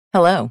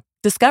Hello,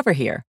 Discover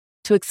here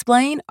to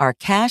explain our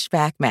cash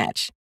back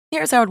match.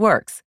 Here's how it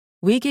works.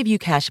 We give you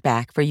cash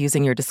back for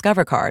using your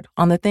Discover card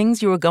on the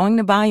things you were going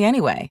to buy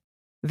anyway.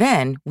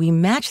 Then we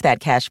match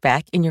that cash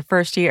back in your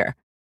first year.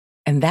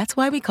 And that's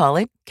why we call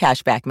it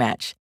Cashback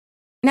Match.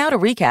 Now to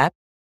recap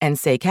and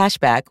say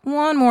cashback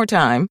one more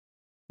time.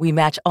 We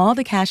match all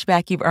the cash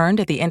back you've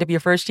earned at the end of your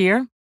first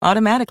year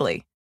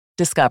automatically.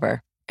 Discover.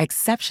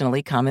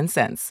 Exceptionally common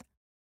sense.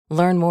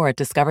 Learn more at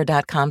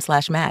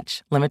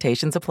discover.com/match.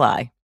 Limitations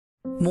apply.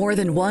 More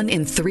than 1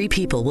 in 3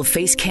 people will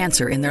face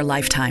cancer in their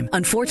lifetime.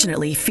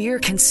 Unfortunately, fear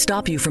can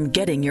stop you from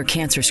getting your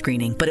cancer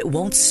screening, but it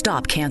won't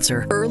stop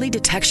cancer. Early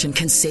detection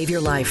can save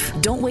your life.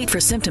 Don't wait for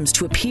symptoms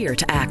to appear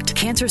to act.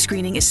 Cancer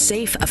screening is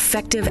safe,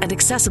 effective, and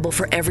accessible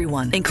for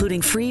everyone,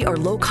 including free or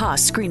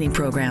low-cost screening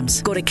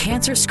programs. Go to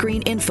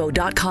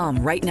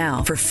cancerscreeninfo.com right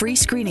now for free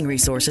screening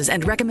resources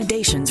and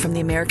recommendations from the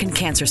American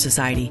Cancer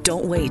Society.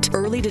 Don't wait.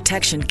 Early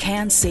detection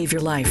can save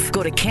your life.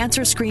 Go to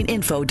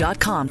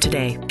cancerscreeninfo.com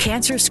today.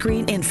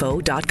 Cancerscreeninfo.com.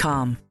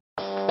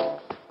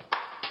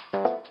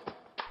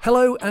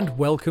 Hello and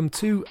welcome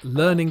to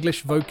Learn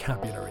English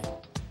Vocabulary.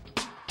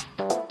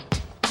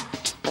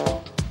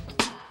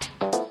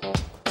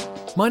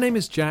 My name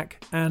is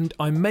Jack and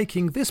I'm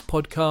making this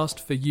podcast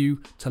for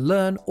you to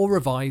learn or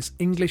revise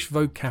English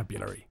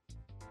vocabulary.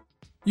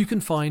 You can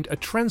find a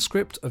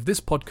transcript of this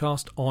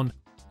podcast on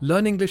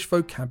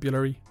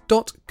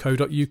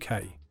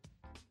learnenglishvocabulary.co.uk.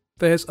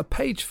 There's a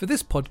page for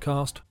this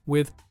podcast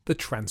with the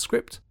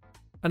transcript,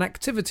 an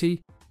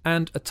activity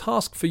and a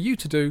task for you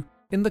to do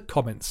in the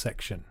comments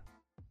section.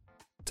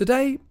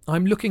 Today,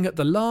 I'm looking at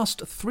the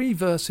last 3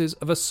 verses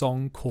of a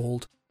song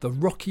called The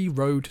Rocky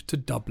Road to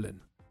Dublin.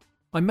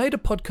 I made a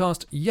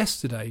podcast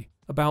yesterday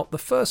about the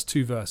first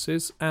 2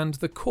 verses and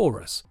the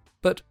chorus,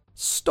 but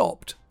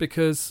stopped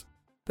because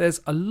there's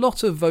a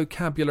lot of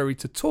vocabulary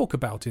to talk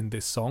about in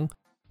this song,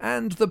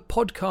 and the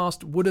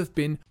podcast would have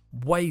been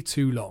way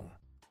too long.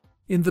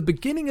 In the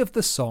beginning of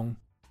the song,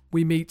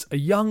 we meet a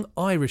young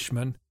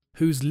Irishman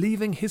who's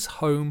leaving his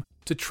home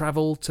to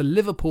travel to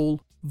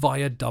Liverpool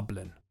via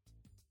Dublin.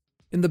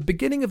 In the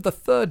beginning of the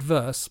 3rd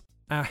verse,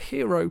 our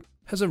hero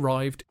has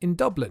arrived in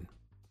Dublin.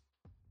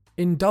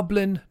 In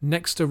Dublin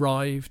next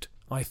arrived,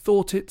 I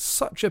thought it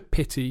such a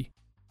pity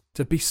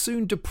to be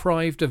soon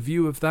deprived a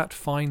view of that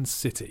fine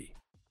city.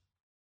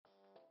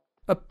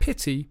 A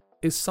pity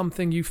is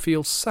something you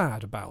feel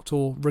sad about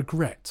or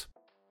regret.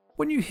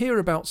 When you hear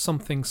about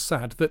something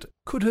sad that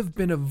could have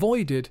been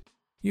avoided,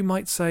 you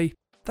might say,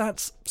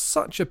 "That's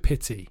such a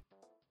pity."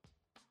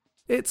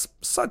 It's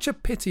such a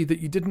pity that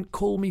you didn't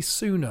call me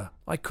sooner.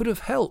 I could have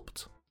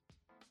helped.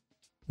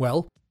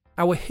 Well,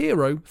 our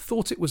hero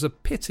thought it was a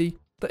pity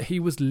that he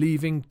was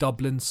leaving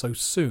Dublin so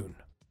soon.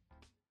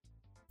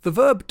 The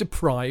verb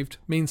deprived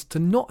means to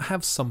not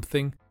have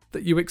something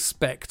that you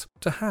expect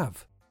to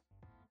have.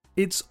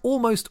 It's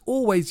almost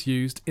always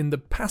used in the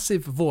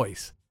passive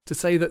voice to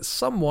say that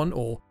someone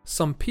or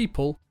some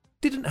people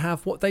didn't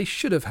have what they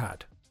should have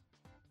had.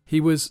 He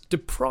was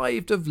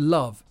deprived of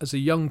love as a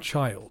young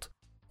child,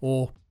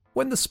 or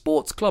when the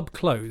sports club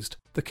closed,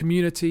 the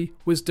community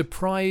was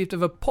deprived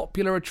of a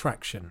popular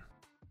attraction.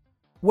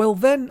 Well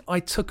then I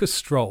took a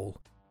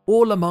stroll,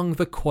 all among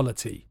the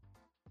quality.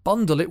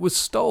 Bundle it was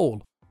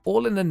stole,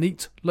 all in a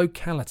neat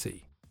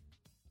locality.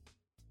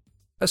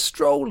 A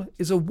stroll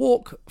is a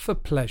walk for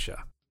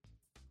pleasure.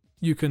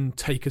 You can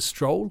take a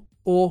stroll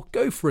or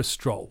go for a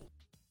stroll.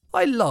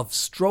 I love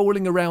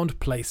strolling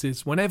around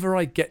places whenever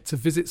I get to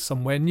visit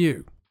somewhere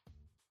new.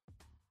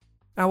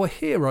 Our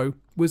hero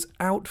was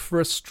out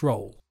for a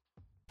stroll.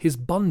 His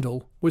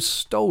bundle was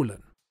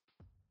stolen.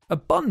 A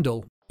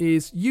bundle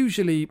is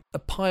usually a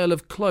pile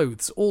of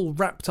clothes all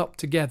wrapped up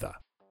together.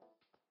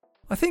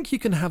 I think you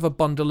can have a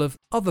bundle of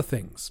other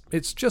things.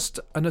 It's just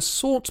an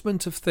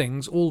assortment of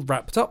things all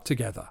wrapped up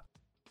together.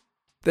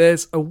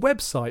 There's a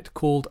website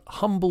called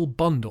Humble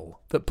Bundle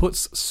that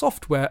puts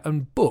software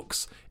and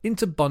books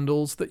into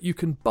bundles that you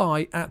can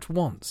buy at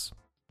once.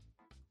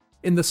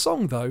 In the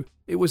song, though,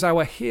 it was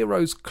our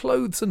hero's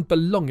clothes and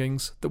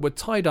belongings that were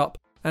tied up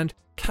and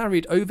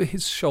carried over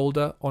his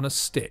shoulder on a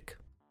stick.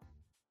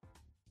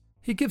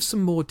 He gives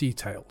some more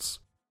details.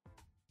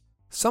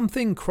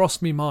 Something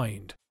crossed me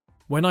mind.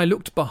 When I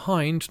looked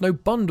behind, no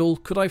bundle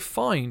could I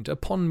find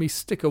upon me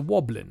stick a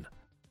wobblin'.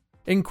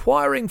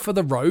 Inquiring for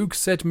the rogue,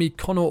 said me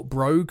Connaught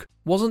brogue,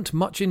 wasn't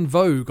much in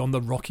vogue on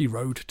the rocky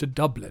road to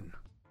Dublin.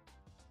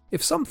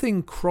 If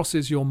something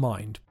crosses your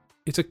mind,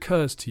 it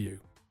occurs to you.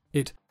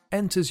 It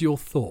enters your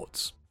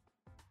thoughts.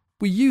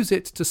 We use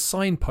it to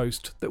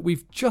signpost that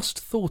we've just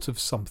thought of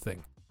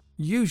something,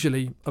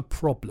 usually a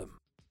problem.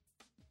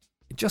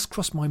 It just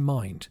crossed my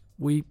mind.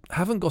 We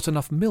haven't got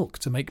enough milk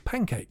to make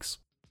pancakes,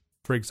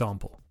 for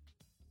example.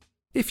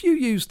 If you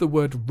use the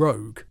word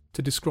rogue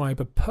to describe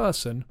a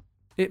person,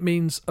 it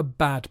means a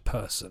bad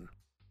person.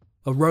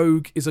 A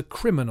rogue is a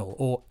criminal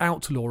or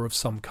outlaw of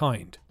some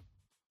kind.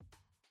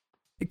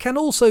 It can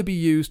also be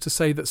used to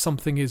say that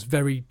something is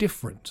very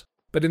different,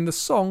 but in the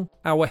song,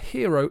 our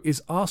hero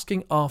is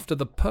asking after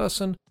the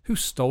person who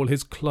stole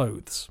his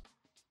clothes.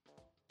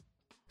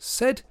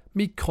 Said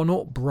me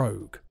Connaught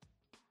brogue.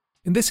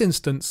 In this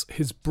instance,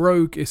 his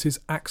brogue is his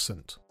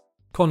accent.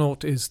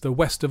 Connaught is the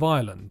west of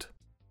Ireland,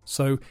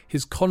 so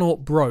his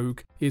Connaught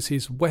brogue is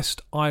his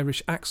West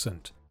Irish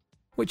accent,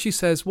 which he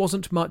says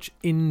wasn't much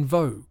in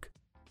vogue.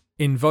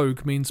 In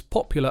vogue means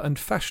popular and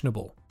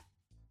fashionable.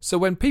 So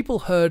when people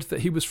heard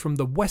that he was from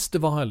the west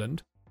of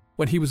Ireland,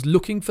 when he was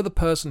looking for the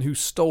person who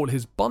stole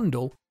his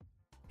bundle,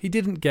 he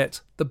didn't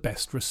get the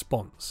best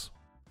response.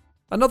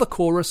 Another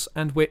chorus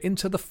and we're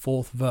into the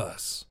fourth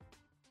verse.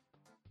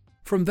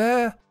 From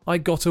there I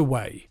got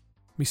away,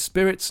 me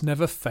spirits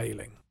never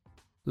failing.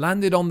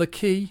 Landed on the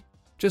quay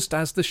just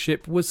as the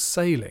ship was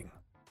sailing.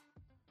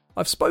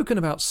 I've spoken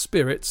about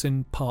spirits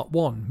in part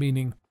 1,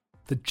 meaning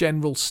the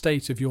general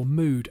state of your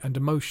mood and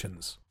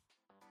emotions.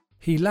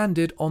 He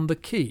landed on the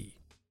quay.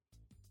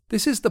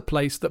 This is the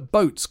place that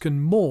boats can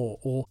moor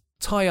or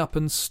tie up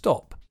and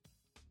stop.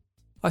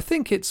 I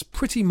think it's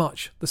pretty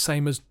much the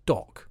same as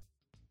dock.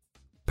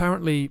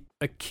 Apparently,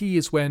 a quay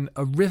is when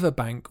a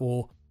riverbank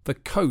or the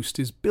coast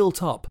is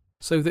built up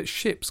so that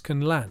ships can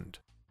land.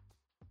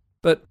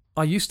 But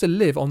I used to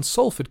live on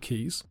Salford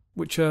Quays,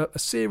 which are a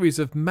series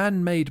of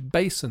man-made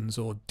basins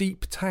or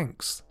deep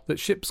tanks that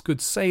ships could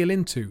sail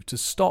into to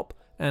stop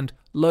and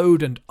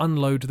load and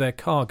unload their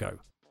cargo.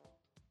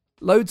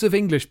 Loads of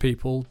English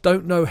people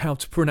don't know how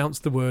to pronounce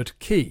the word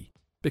quay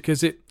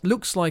because it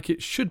looks like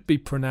it should be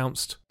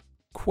pronounced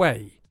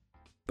quay,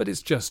 but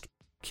it's just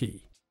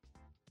quay.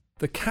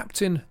 The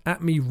captain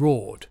at me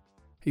roared.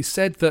 He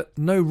said that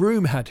no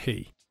room had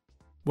he.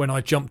 When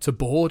I jumped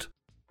aboard,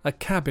 a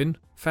cabin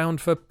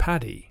found for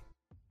Paddy.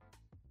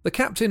 The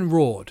captain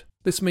roared.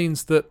 This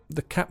means that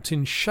the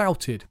captain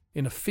shouted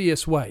in a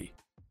fierce way.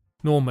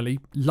 Normally,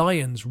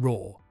 lions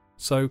roar,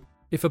 so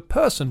if a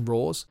person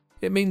roars,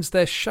 it means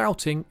they're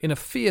shouting in a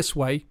fierce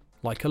way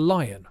like a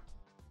lion.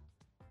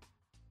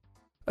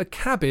 A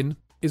cabin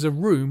is a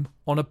room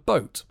on a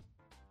boat.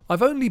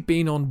 I've only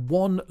been on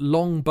one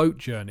long boat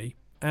journey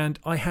and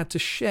I had to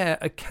share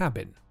a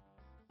cabin.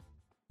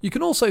 You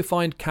can also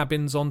find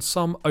cabins on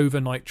some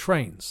overnight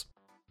trains.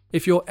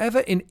 If you're ever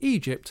in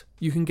Egypt,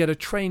 you can get a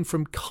train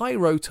from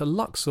Cairo to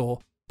Luxor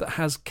that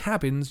has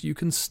cabins you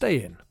can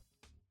stay in.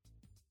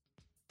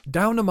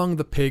 Down among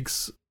the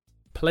pigs,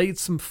 played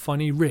some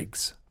funny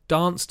rigs,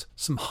 danced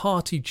some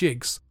hearty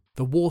jigs,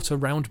 the water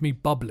round me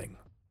bubbling.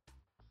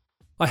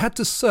 I had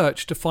to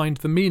search to find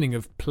the meaning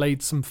of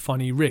played some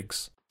funny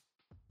rigs.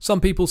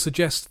 Some people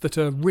suggest that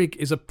a rig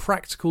is a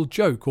practical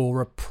joke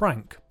or a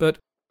prank, but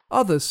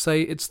others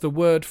say it's the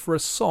word for a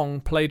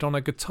song played on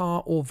a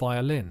guitar or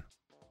violin.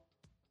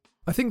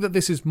 I think that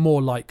this is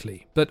more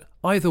likely, but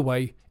either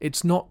way,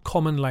 it's not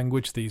common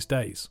language these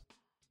days.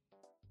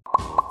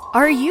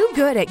 Are you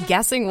good at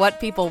guessing what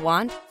people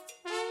want?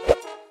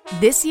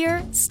 This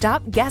year,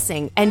 stop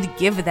guessing and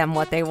give them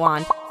what they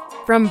want.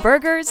 From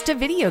burgers to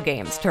video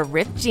games to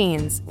ripped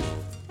jeans.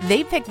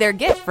 They pick their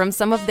gift from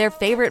some of their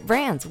favorite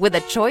brands with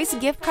a choice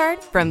gift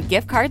card from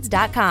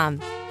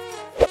giftcards.com.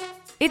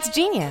 It's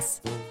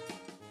genius.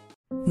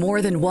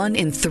 More than 1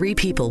 in 3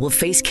 people will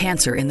face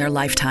cancer in their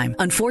lifetime.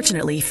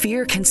 Unfortunately,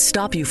 fear can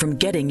stop you from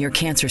getting your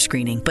cancer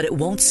screening, but it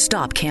won't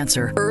stop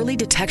cancer. Early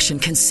detection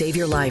can save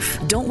your life.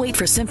 Don't wait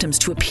for symptoms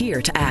to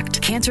appear to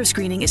act. Cancer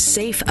screening is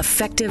safe,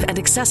 effective, and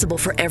accessible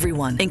for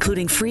everyone,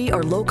 including free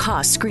or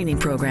low-cost screening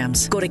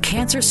programs. Go to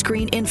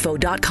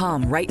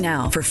cancerscreeninfo.com right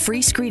now for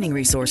free screening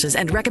resources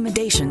and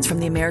recommendations from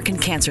the American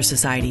Cancer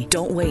Society.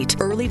 Don't wait.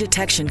 Early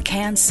detection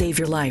can save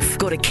your life.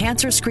 Go to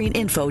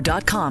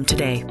cancerscreeninfo.com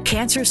today.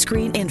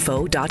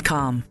 Cancerscreeninfo.com.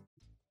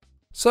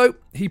 So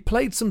he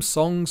played some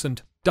songs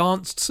and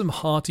danced some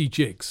hearty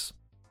jigs.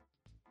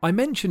 I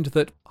mentioned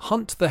that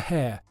Hunt the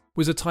Hare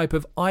was a type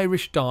of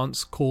Irish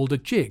dance called a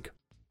jig.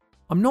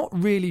 I'm not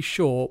really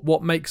sure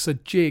what makes a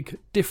jig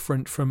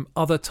different from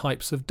other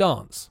types of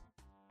dance.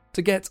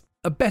 To get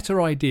a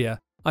better idea,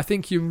 I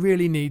think you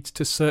really need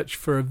to search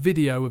for a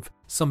video of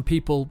some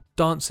people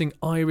dancing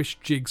Irish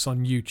jigs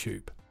on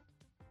YouTube.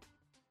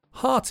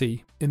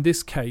 Hearty, in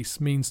this case,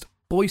 means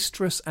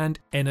boisterous and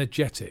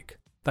energetic,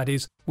 that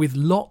is, with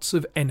lots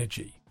of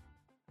energy.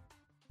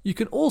 You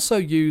can also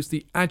use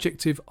the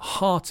adjective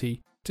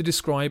hearty to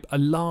describe a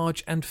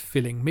large and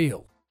filling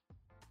meal.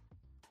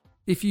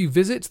 If you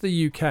visit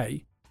the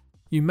UK,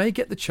 you may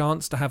get the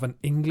chance to have an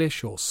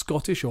English or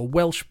Scottish or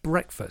Welsh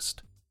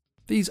breakfast.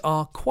 These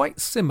are quite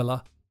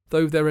similar,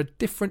 though there are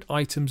different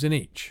items in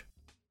each.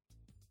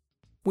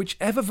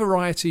 Whichever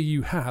variety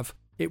you have,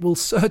 it will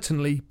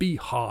certainly be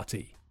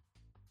hearty.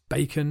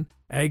 Bacon,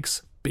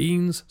 eggs,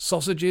 beans,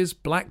 sausages,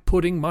 black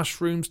pudding,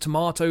 mushrooms,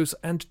 tomatoes,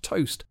 and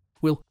toast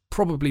will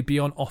probably be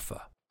on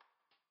offer.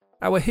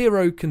 Our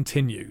hero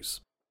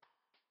continues.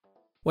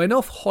 When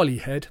off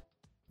Holyhead,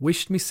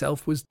 wished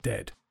myself was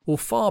dead, or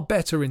far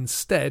better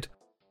instead,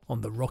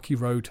 on the rocky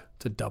road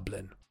to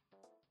Dublin.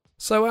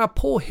 So our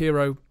poor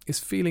hero is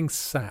feeling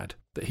sad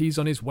that he's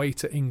on his way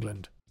to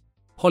England.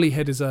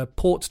 Holyhead is a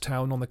port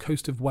town on the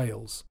coast of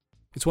Wales.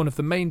 It's one of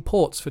the main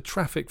ports for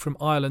traffic from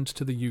Ireland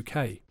to the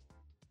UK.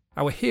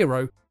 Our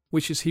hero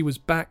wishes he was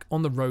back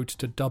on the road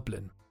to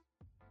Dublin.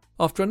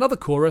 After another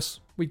chorus,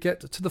 we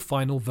get to the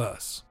final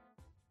verse.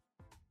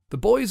 The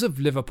boys of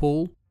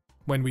Liverpool,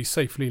 when we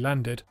safely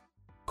landed,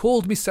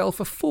 called meself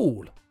a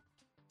fool.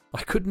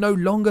 I could no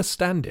longer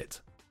stand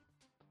it.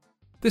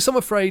 This, I'm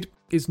afraid,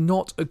 is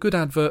not a good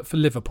advert for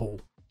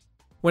Liverpool.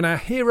 When our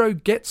hero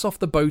gets off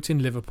the boat in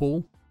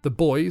Liverpool, the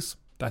boys,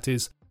 that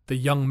is, the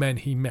young men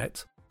he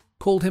met,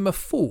 called him a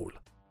fool.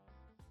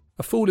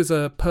 A fool is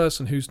a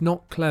person who's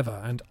not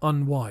clever and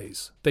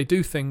unwise. They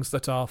do things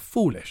that are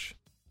foolish.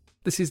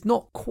 This is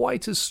not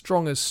quite as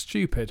strong as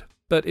stupid,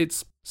 but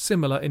it's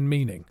similar in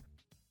meaning.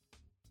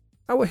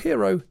 Our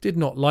hero did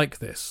not like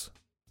this.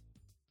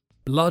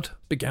 Blood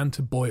began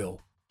to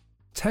boil.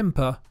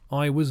 Temper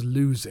I was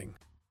losing.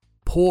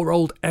 Poor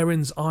old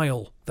Erin's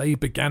Isle they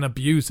began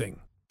abusing.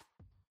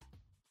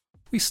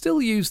 We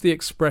still use the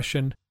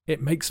expression,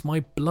 "it makes my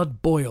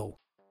blood boil,"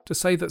 to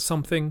say that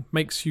something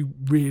makes you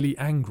really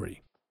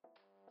angry.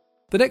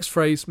 The next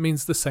phrase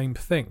means the same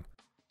thing.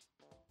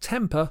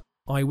 Temper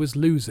I was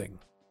losing.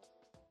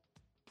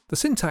 The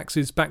syntax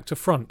is back to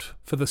front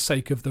for the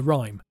sake of the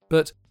rhyme,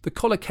 but the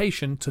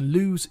collocation to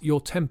lose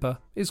your temper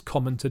is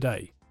common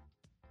today.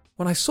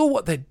 When I saw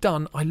what they'd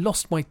done, I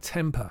lost my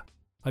temper.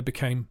 I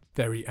became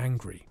very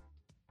angry.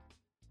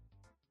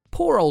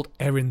 Poor old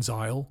Erin's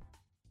Isle.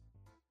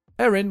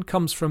 Erin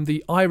comes from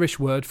the Irish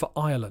word for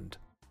Ireland.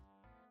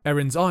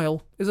 Erin's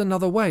Isle is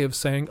another way of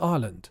saying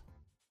Ireland.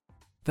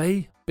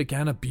 They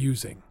began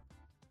abusing.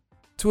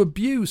 To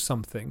abuse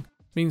something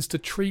means to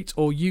treat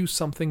or use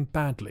something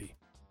badly.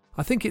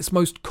 I think it's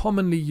most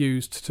commonly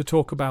used to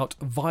talk about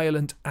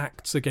violent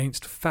acts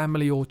against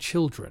family or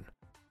children.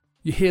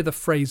 You hear the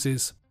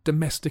phrases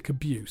domestic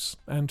abuse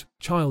and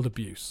child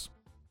abuse.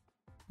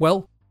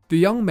 Well, the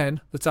young men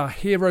that our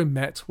hero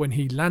met when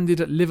he landed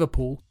at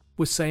Liverpool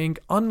were saying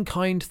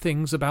unkind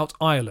things about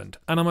Ireland,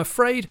 and I'm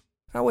afraid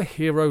our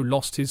hero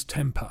lost his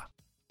temper.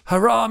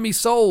 "Hurrah, me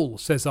soul,"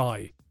 says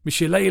I, "me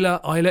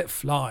shillelagh I let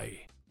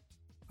fly."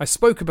 I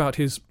spoke about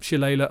his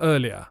shillelagh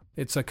earlier.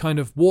 It's a kind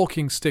of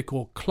walking stick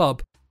or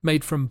club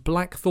made from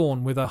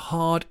blackthorn with a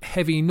hard,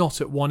 heavy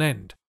knot at one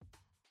end.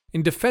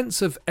 In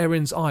defence of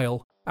Erin's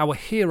Isle, our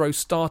hero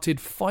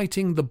started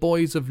fighting the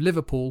boys of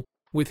Liverpool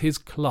with his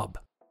club.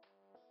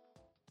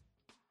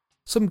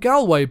 Some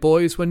Galway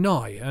boys were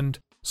nigh, and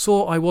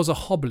saw I was a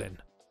hoblin'.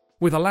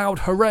 With a loud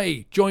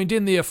hooray, joined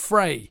in the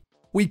affray.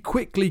 We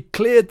quickly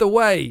cleared the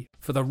way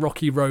for the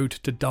rocky road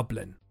to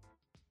Dublin.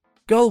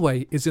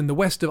 Galway is in the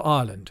west of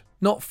Ireland,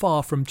 not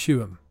far from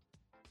Tuam.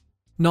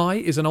 Nigh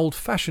is an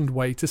old-fashioned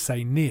way to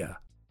say near.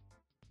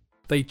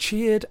 They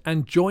cheered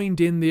and joined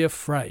in the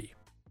affray.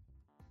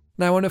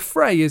 Now, an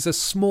affray is a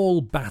small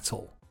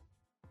battle.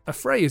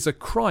 Affray is a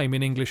crime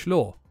in English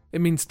law.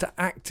 It means to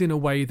act in a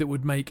way that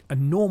would make a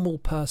normal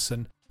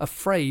person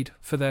afraid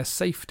for their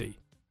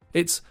safety.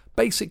 It's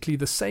basically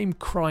the same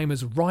crime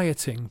as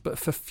rioting, but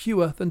for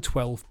fewer than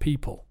 12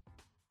 people.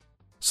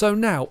 So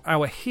now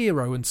our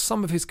hero and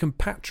some of his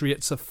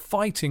compatriots are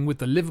fighting with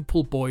the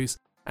Liverpool boys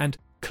and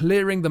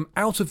clearing them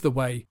out of the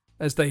way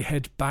as they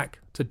head back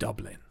to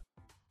Dublin.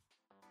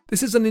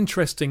 This is an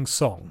interesting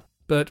song,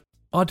 but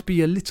I'd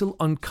be a little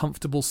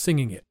uncomfortable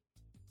singing it.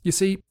 You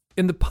see,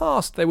 in the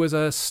past there was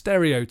a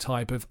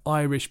stereotype of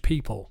Irish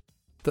people,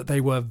 that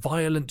they were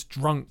violent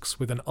drunks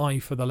with an eye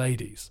for the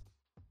ladies.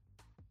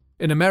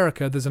 In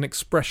America there's an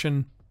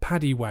expression,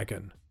 paddy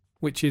wagon,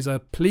 which is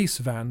a police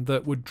van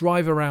that would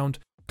drive around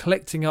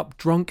collecting up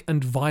drunk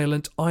and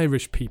violent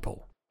Irish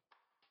people.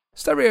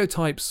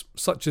 Stereotypes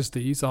such as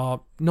these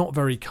are not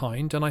very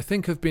kind and I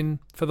think have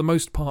been, for the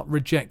most part,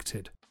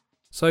 rejected.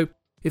 So,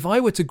 if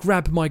I were to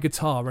grab my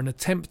guitar and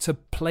attempt to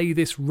play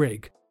this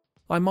rig,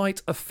 I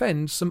might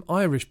offend some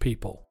Irish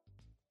people.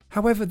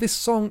 However, this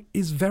song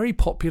is very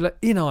popular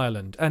in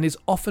Ireland and is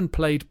often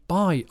played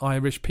by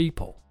Irish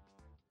people.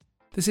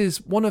 This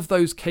is one of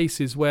those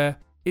cases where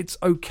it's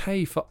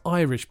okay for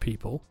Irish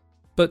people,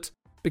 but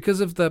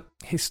because of the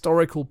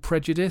historical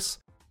prejudice,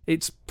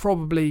 it's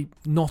probably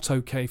not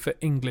okay for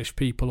English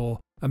people or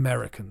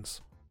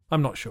Americans.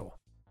 I'm not sure.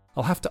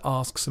 I'll have to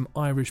ask some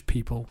Irish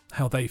people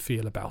how they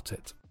feel about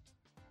it.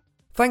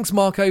 Thanks,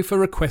 Marco, for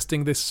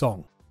requesting this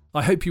song.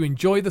 I hope you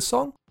enjoy the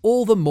song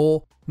all the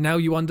more now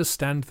you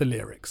understand the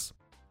lyrics.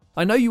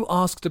 I know you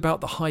asked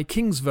about the High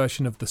Kings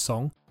version of the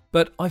song,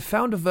 but I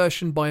found a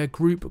version by a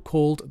group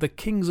called the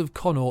Kings of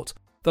Connaught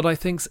that I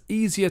think's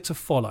easier to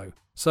follow,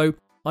 so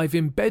I've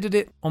embedded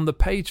it on the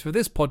page for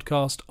this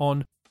podcast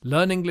on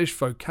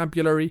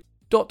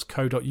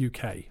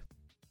learnenglishvocabulary.co.uk.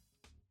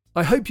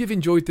 I hope you've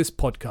enjoyed this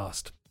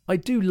podcast. I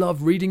do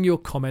love reading your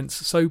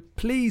comments, so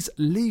please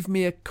leave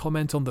me a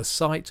comment on the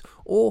site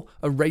or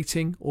a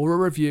rating or a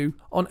review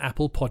on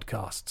Apple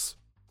Podcasts.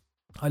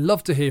 I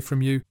love to hear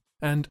from you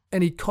and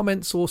any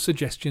comments or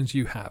suggestions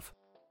you have.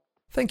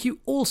 Thank you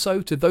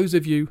also to those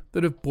of you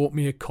that have bought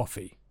me a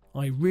coffee.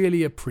 I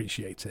really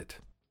appreciate it.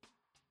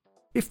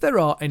 If there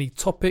are any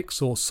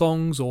topics or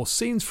songs or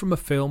scenes from a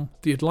film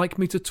that you'd like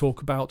me to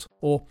talk about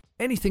or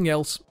anything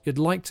else you'd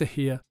like to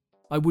hear,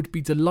 I would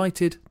be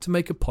delighted to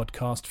make a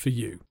podcast for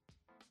you.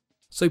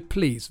 So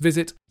please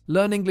visit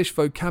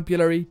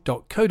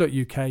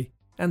learnenglishvocabulary.co.uk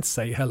and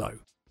say hello.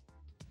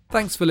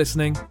 Thanks for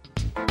listening.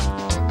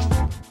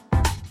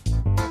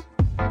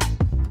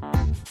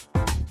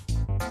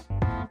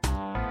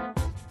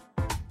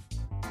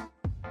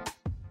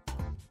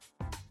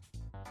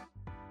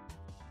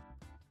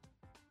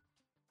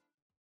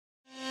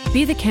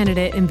 Be the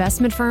candidate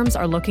investment firms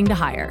are looking to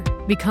hire.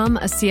 Become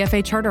a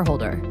CFA charter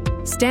holder.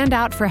 Stand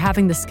out for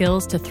having the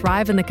skills to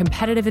thrive in the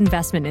competitive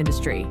investment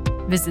industry.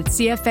 Visit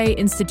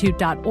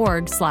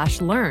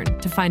cfainstitute.org/learn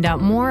to find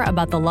out more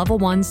about the Level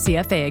 1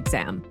 CFA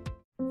exam.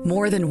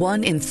 More than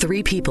 1 in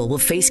 3 people will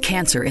face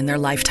cancer in their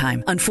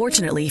lifetime.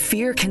 Unfortunately,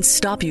 fear can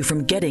stop you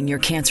from getting your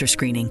cancer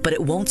screening, but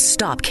it won't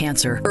stop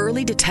cancer.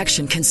 Early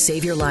detection can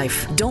save your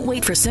life. Don't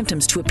wait for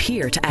symptoms to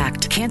appear to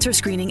act. Cancer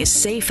screening is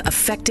safe,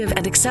 effective,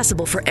 and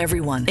accessible for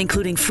everyone,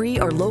 including free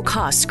or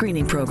low-cost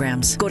screening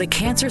programs. Go to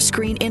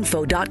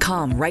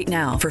cancerscreeninfo.com right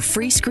now for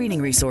free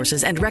screening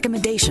resources and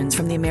recommendations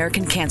from the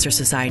American Cancer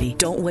Society.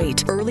 Don't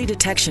wait. Early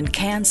detection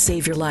can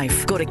save your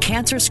life. Go to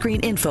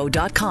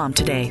cancerscreeninfo.com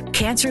today.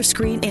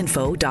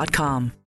 cancerscreeninfo.com.